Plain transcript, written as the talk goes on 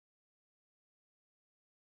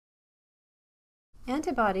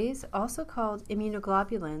Antibodies, also called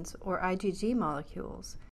immunoglobulins or IgG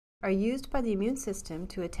molecules, are used by the immune system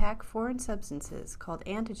to attack foreign substances called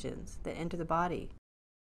antigens that enter the body.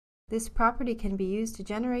 This property can be used to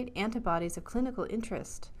generate antibodies of clinical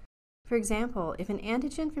interest. For example, if an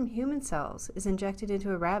antigen from human cells is injected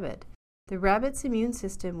into a rabbit, the rabbit's immune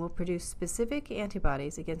system will produce specific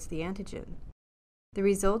antibodies against the antigen. The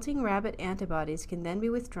resulting rabbit antibodies can then be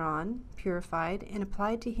withdrawn, purified, and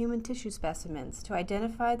applied to human tissue specimens to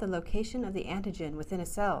identify the location of the antigen within a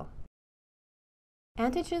cell.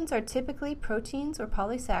 Antigens are typically proteins or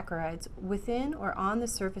polysaccharides within or on the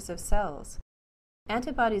surface of cells.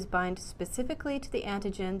 Antibodies bind specifically to the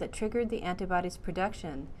antigen that triggered the antibody's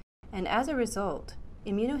production, and as a result,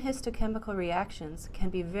 immunohistochemical reactions can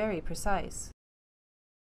be very precise.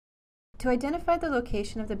 To identify the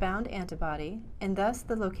location of the bound antibody, and thus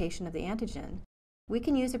the location of the antigen, we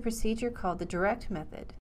can use a procedure called the direct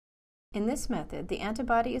method. In this method, the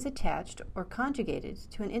antibody is attached or conjugated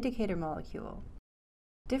to an indicator molecule.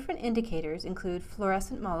 Different indicators include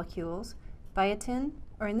fluorescent molecules, biotin,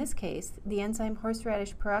 or in this case, the enzyme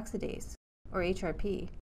horseradish peroxidase, or HRP.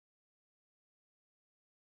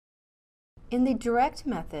 In the direct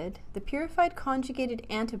method, the purified conjugated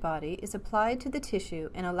antibody is applied to the tissue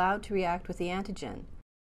and allowed to react with the antigen.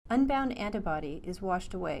 Unbound antibody is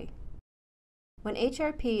washed away. When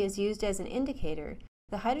HRP is used as an indicator,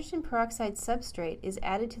 the hydrogen peroxide substrate is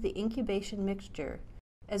added to the incubation mixture,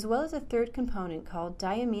 as well as a third component called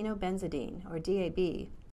diaminobenzidine, or DAB.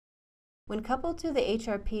 When coupled to the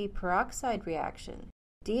HRP peroxide reaction,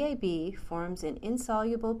 DAB forms an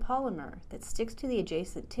insoluble polymer that sticks to the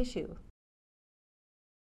adjacent tissue.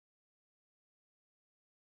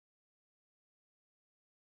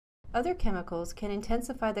 Other chemicals can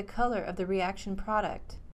intensify the color of the reaction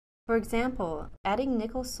product. For example, adding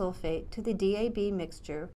nickel sulfate to the DAB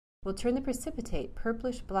mixture will turn the precipitate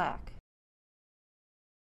purplish black.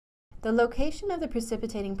 The location of the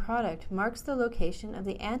precipitating product marks the location of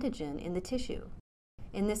the antigen in the tissue.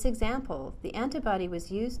 In this example, the antibody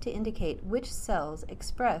was used to indicate which cells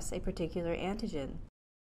express a particular antigen.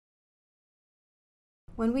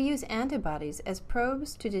 When we use antibodies as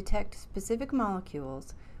probes to detect specific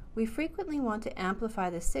molecules, we frequently want to amplify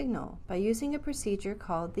the signal by using a procedure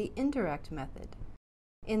called the indirect method.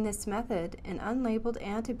 In this method, an unlabeled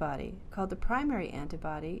antibody, called the primary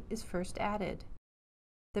antibody, is first added.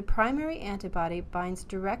 The primary antibody binds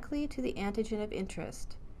directly to the antigen of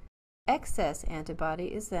interest. Excess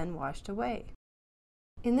antibody is then washed away.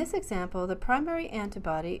 In this example, the primary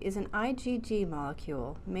antibody is an IgG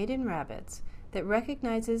molecule made in rabbits that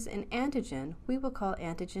recognizes an antigen we will call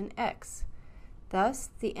antigen X. Thus,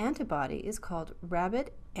 the antibody is called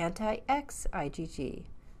rabbit anti-X IgG.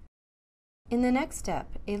 In the next step,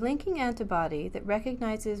 a linking antibody that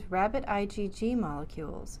recognizes rabbit IgG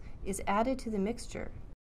molecules is added to the mixture.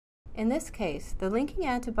 In this case, the linking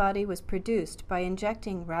antibody was produced by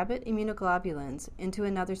injecting rabbit immunoglobulins into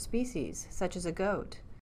another species, such as a goat.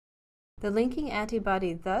 The linking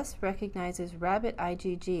antibody thus recognizes rabbit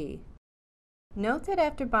IgG. Note that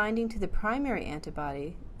after binding to the primary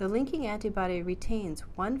antibody, the linking antibody retains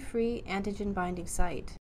one free antigen binding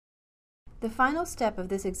site. The final step of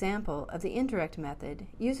this example of the indirect method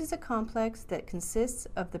uses a complex that consists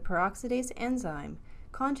of the peroxidase enzyme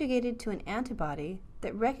conjugated to an antibody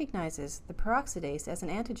that recognizes the peroxidase as an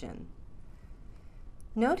antigen.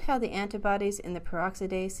 Note how the antibodies in the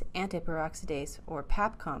peroxidase-antiperoxidase, or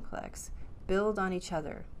PAP complex, build on each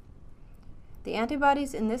other. The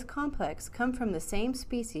antibodies in this complex come from the same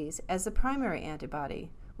species as the primary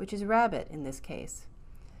antibody, which is rabbit in this case.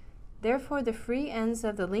 Therefore, the free ends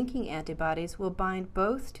of the linking antibodies will bind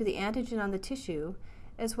both to the antigen on the tissue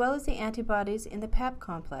as well as the antibodies in the PAP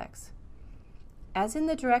complex. As in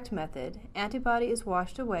the direct method, antibody is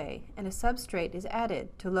washed away and a substrate is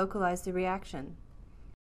added to localize the reaction.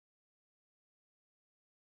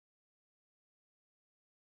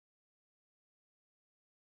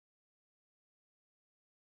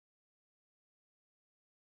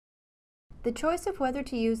 The choice of whether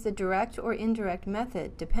to use the direct or indirect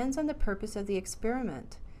method depends on the purpose of the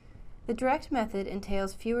experiment. The direct method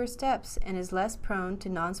entails fewer steps and is less prone to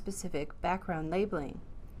nonspecific background labeling.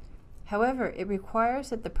 However, it requires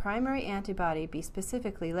that the primary antibody be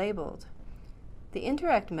specifically labeled. The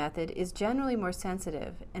indirect method is generally more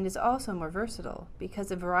sensitive and is also more versatile because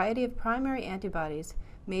a variety of primary antibodies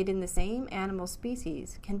made in the same animal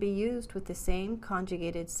species can be used with the same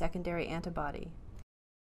conjugated secondary antibody.